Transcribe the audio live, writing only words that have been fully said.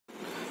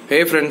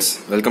Hey friends,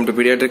 welcome to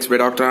Pediatrics by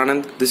Dr.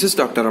 Anand. This is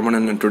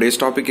Dr.Anand and today's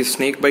topic is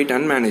snake bite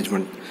and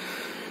management.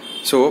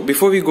 So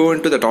before we go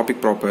into the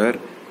topic proper,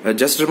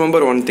 just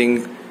remember one thing.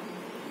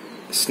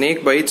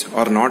 Snake bites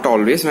are not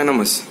always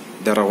venomous.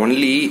 There are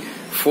only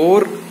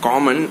 4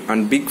 common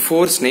and big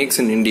 4 snakes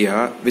in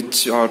India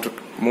which are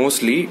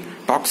mostly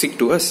toxic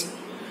to us.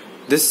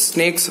 These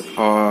snakes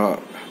are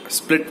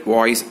split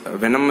voice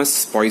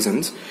venomous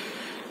poisons.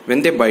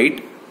 When they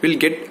bite, we'll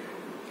get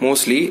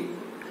mostly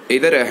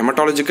either a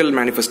hematological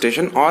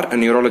manifestation or a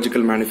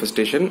neurological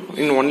manifestation.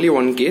 In only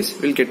one case,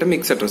 we'll get a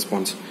mixed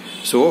response.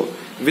 So,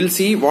 we'll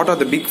see what are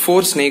the big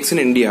 4 snakes in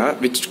India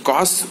which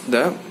cause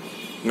the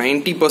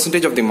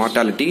 90% of the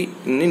mortality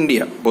in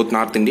India, both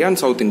North India and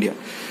South India.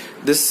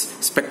 This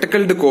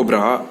spectacled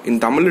cobra,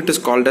 in Tamil it is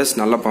called as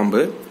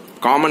Nallapambu,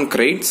 common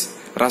kraits,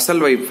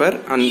 Russell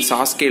viper and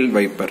saw-scaled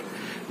viper.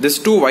 These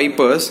 2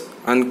 vipers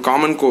and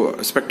common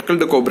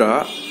spectacled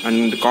cobra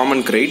and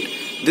common krait,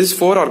 these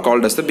 4 are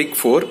called as the big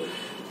 4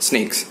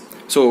 snakes.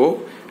 So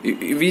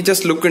we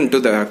just look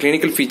into the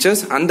clinical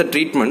features and the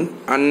treatment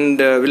and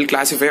will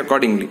classify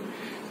accordingly.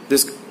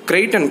 This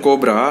krait and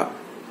cobra,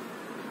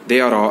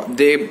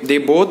 they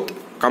both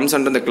comes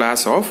under the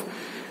class of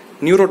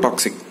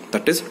neurotoxic,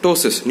 that is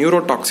ptosis,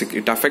 neurotoxic.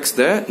 It affects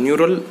the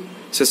neural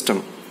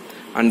system.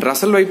 And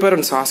Russell viper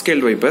and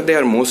saw-scaled viper, they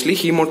are mostly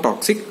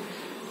hemotoxic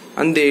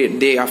and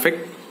they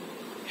affect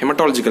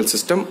hematological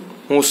system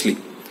mostly.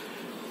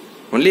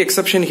 Only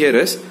exception here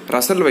is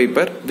Russell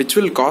viper, which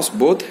will cause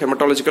both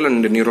hematological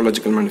and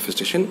neurological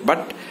manifestation,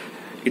 but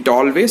it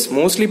always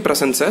mostly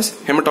presents as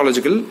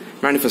hematological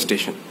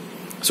manifestation.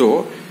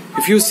 So,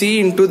 if you see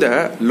into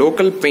the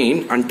local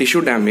pain and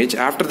tissue damage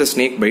after the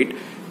snake bite,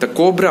 the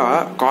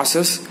cobra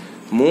causes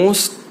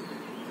most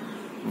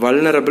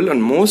vulnerable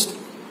and most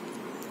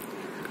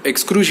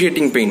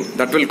excruciating pain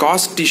that will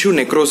cause tissue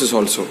necrosis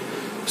also.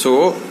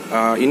 So,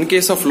 in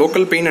case of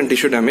local pain and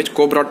tissue damage,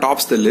 cobra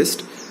tops the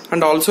list.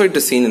 And also it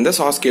is seen in the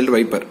saw-scaled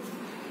viper.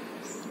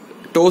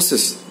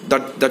 Ptosis,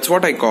 that's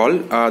what I call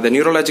the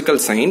neurological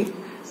sign.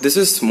 This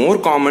is more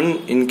common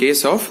in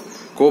case of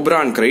cobra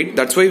and krait.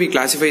 That's why we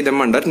classify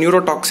them under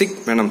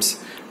neurotoxic venoms.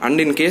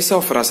 And in case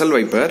of Russell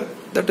viper,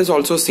 that is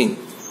also seen.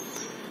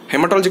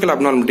 Hematological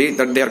abnormality,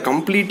 that they are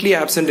completely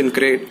absent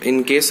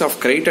in case of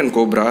krait and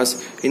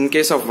cobras. In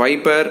case of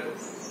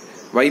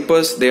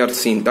vipers, they are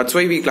seen. That's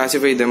why we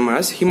classify them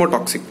as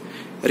hemotoxic.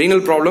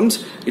 Renal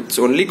problems, it's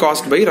only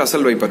caused by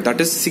Russell viper.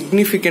 That is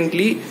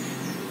significantly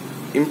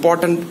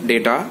important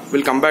data.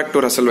 We'll come back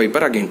to Russell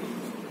viper again.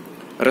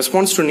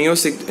 Response to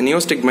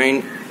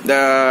neostigmine,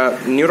 the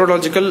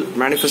neurological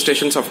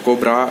manifestations of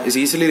cobra is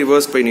easily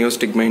reversed by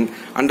neostigmine,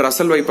 and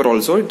Russell viper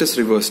also it is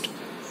reversed.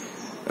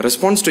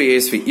 Response to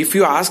ASV, if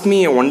you ask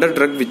me a wonder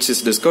drug which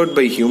is discovered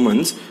by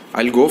humans,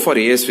 I'll go for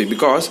ASV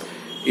because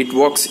it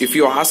works. If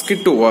you ask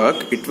it to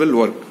work, it will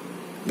work.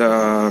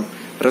 The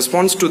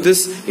response to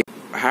this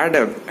had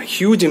a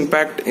huge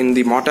impact in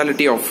the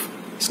mortality of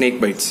snake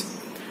bites.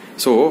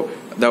 So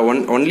the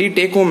only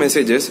take home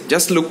message is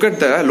just look at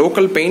the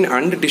local pain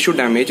and tissue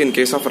damage in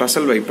case of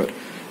Russell viper.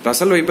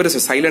 Russell viper is a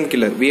silent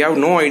killer. We have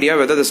no idea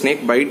whether the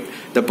snake bite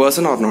the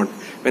person or not.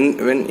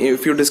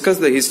 If you discuss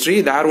the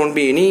history, there won't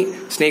be any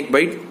snake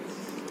bite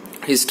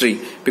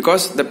history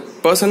because the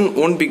person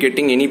won't be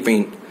getting any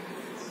pain.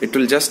 It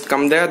will just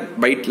come there,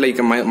 bite like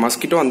a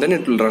mosquito and then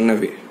it will run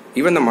away.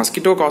 Even the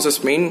mosquito causes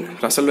pain,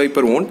 Russell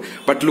viper won't.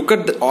 But look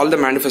at all the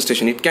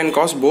manifestation. It can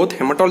cause both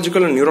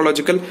hematological and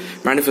neurological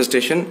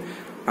manifestation.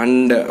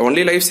 And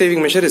only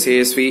life-saving measure is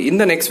ASV. In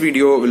the next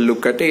video, we'll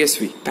look at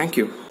ASV. Thank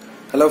you.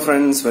 Hello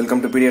friends,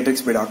 welcome to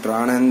Pediatrics by Dr.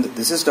 Anand.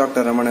 This is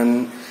Dr.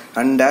 Ramanan.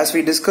 And as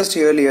we discussed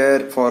earlier,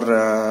 for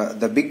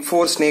the big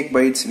 4 snake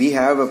bites, we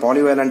have a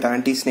polyvalent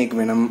anti-snake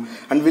venom.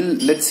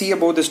 And let's see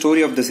about the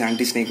story of this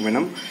anti-snake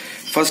venom.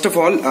 First of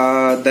all,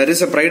 there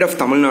is a pride of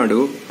Tamil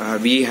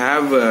Nadu. We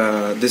have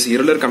this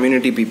irregular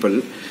community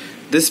people.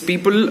 These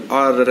people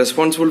are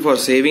responsible for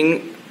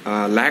saving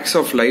lakhs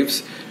of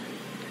lives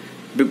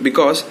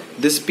because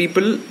these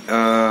people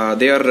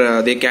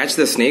they catch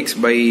the snakes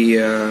by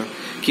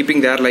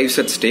keeping their lives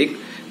at stake.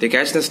 They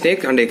catch the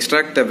snake and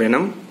extract the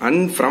venom,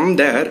 and from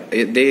there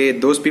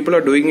those people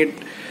are doing it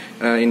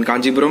in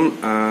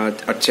Kanjipuram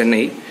at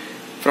Chennai.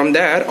 From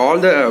there, all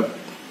the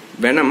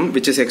venom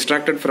which is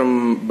extracted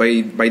from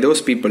by those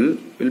people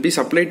will be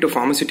supplied to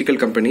pharmaceutical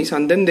companies,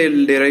 and then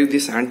they'll derive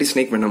this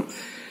anti-snake venom.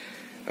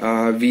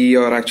 We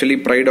are actually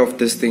proud of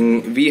this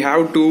thing. We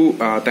have to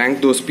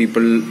thank those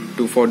people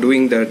for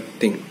doing that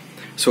thing.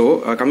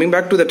 So coming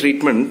back to the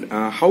treatment,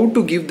 how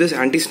to give this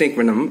anti-snake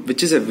venom,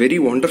 which is a very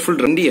wonderful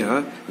drug. In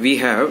India, we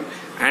have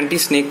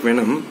anti-snake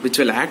venom which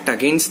will act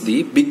against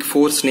the big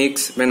 4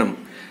 snakes venom.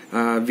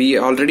 We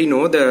already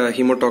know the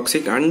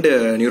hemotoxic and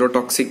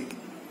neurotoxic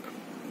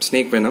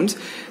snake venoms.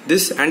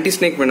 This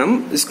anti-snake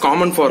venom is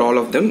common for all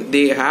of them.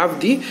 They have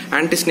the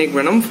anti-snake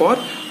venom for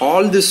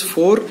all these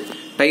 4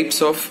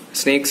 types of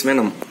snakes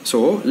venom.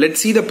 So let's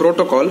see the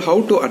protocol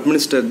how to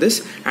administer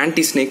this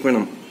anti-snake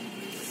venom.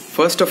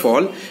 First of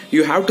all,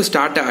 you have to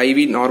start a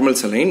IV normal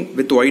saline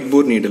with white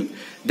bore needle.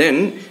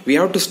 Then we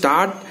have to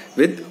start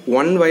with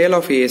 1 vial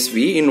of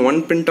ASV in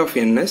 1 pint of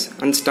NS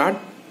and start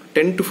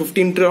 10 to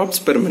 15 drops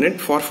per minute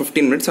for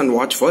 15 minutes and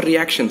watch for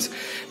reactions,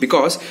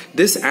 because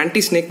this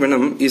anti-snake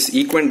venom is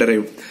equine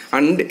derived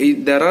and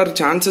there are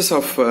chances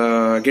of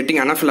getting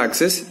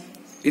anaphylaxis.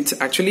 It's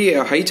actually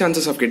a high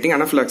chances of getting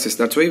anaphylaxis.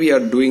 That's why we are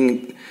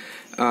doing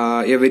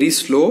a very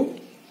slow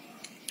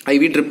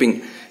IV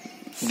dripping.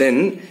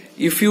 Then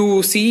if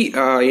you see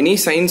any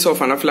signs of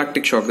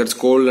anaphylactic shock, that's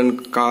cold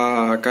and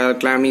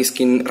clammy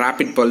skin,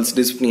 rapid pulse,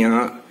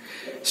 dyspnea,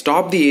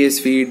 stop the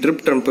ASV,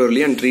 drip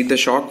temporarily and treat the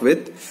shock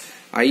with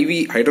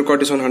IV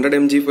hydrocortisone 100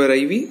 mg per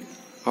IV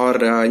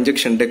or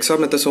injection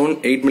dexamethasone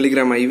 8 mg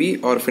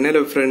IV or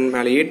phenylephrine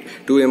maleate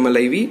 2 ml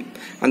IV.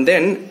 And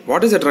then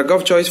what is the drug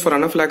of choice for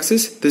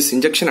anaphylaxis? This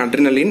injection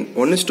adrenaline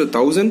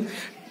 1:1000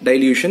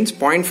 dilutions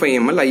 0.5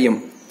 ml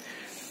IM.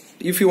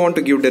 If you want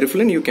to give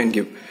derifilin, you can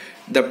give.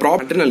 The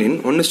prop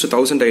adrenaline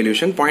 1:1000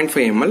 dilution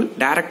 0.5 ml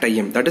direct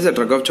IM. That is a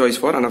drug of choice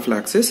for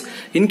anaphylaxis.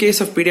 In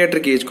case of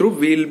pediatric age group,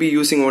 we will be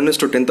using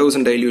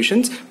 1:10,000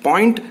 dilutions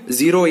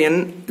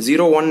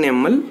 0.01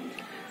 ml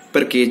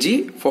per kg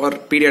for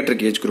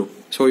pediatric age group.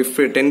 So if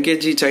a 10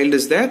 kg child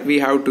is there, we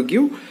have to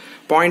give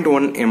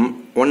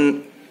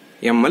 0.1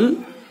 ml.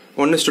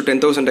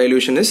 1:10,000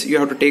 dilution is, you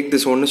have to take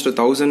this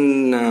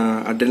 1:1000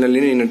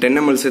 adrenaline in a 10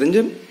 ml syringe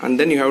and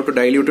then you have to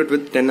dilute it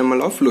with 10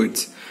 ml of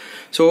fluids.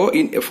 So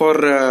if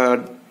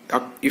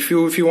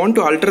you want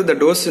to alter the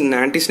dose in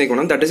anti-snake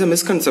venom, that is a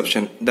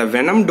misconception. The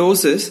venom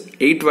dose is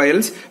 8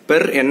 vials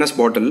per NS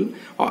bottle.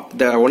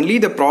 Only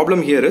the problem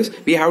here is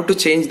we have to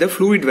change the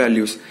fluid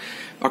values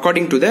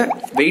according to the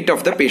weight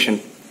of the patient.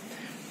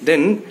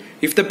 Then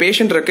if the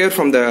patient recovers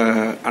from the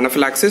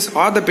anaphylaxis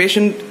or the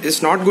patient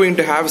is not going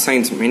to have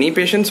signs, many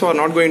patients are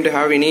not going to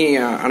have any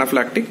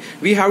anaphylactic,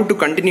 we have to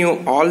continue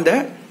all the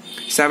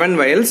 7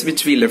 vials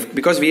which we left,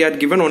 because we had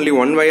given only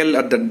 1 vial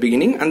at the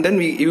beginning and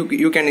then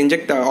you can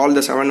inject all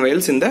the 7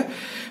 vials in the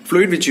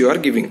fluid which you are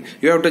giving.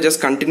 You have to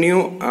just continue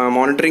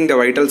monitoring the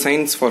vital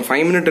signs for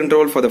 5-minute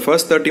interval for the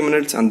first 30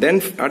 minutes and then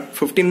at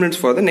 15 minutes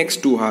for the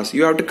next 2 hours.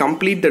 You have to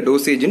complete the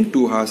dosage in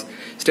 2 hours.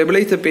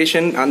 Stabilize the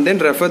patient and then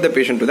refer the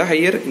patient to the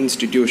higher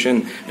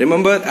institution.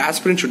 Remember,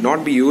 aspirin should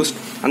not be used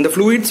and the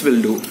fluids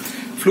will do.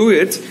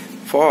 Fluids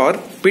for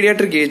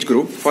pediatric age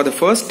group, for the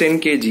first 10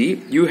 kg,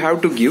 you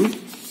have to give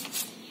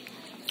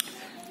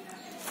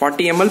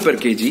 40 ml per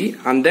kg,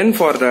 and then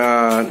for the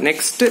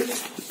next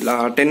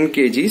 10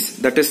 kgs,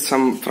 that is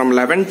from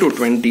 11 to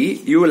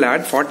 20, you will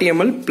add 40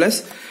 ml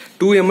plus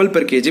 2 ml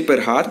per kg per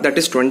hour, that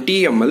is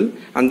 20 ml,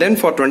 and then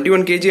for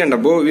 21 kg and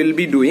above we will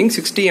be doing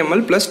 60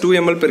 ml plus 2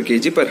 ml per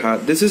kg per hour.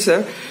 This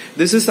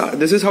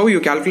is how you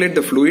calculate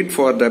the fluid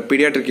for the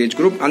pediatric age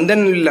group, and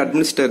then we will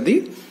administer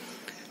the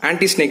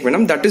anti-snake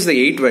venom. That is the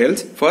 8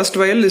 vials. First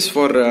vial is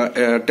for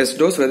test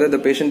dose, whether the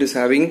patient is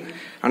having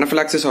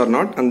anaphylaxis or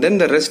not, and then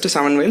the rest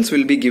 7 vials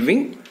will be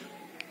giving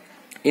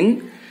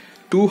in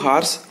 2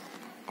 hours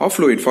of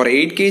fluid. For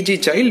 8 kg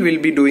child, we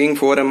will be doing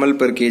 4 ml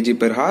per kg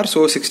per hour, so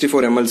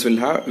 64 ml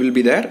will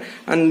be there,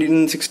 and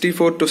in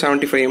 64 to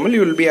 75 ml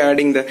you will be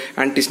adding the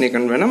anti-snake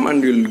venom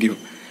and you will give.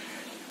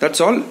 That's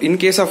all. In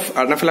case of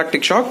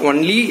anaphylactic shock,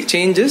 only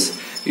change is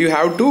you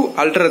have to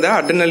alter the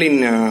adrenaline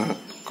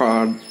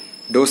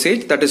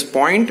dosage, that is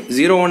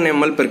 0.01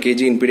 ml per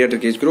kg in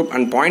pediatric age group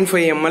and 0.5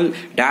 ml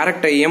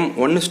direct IM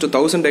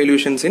 1:1000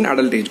 dilutions in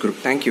adult age group.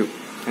 Thank you.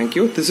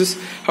 This is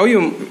how you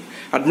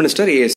administer AS.